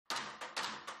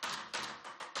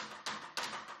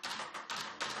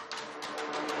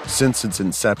Since its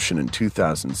inception in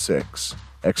 2006,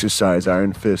 Exercise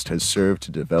Iron Fist has served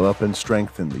to develop and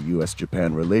strengthen the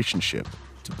U.S.-Japan relationship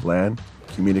to plan,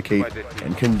 communicate,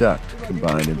 and conduct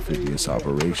combined amphibious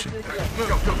operations.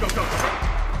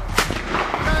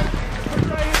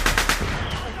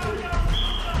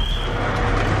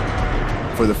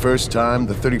 For the first time,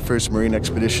 the 31st Marine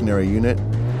Expeditionary Unit,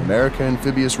 America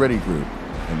Amphibious Ready Group,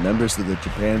 and members of the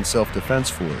Japan Self-Defense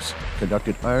Force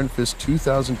conducted Iron Fist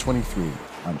 2023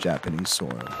 on Japanese soil.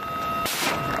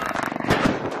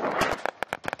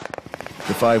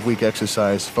 The 5-week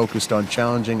exercise focused on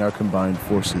challenging our combined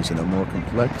forces in a more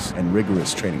complex and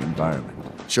rigorous training environment,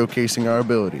 showcasing our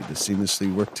ability to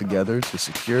seamlessly work together to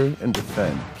secure and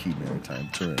defend key maritime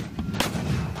terrain.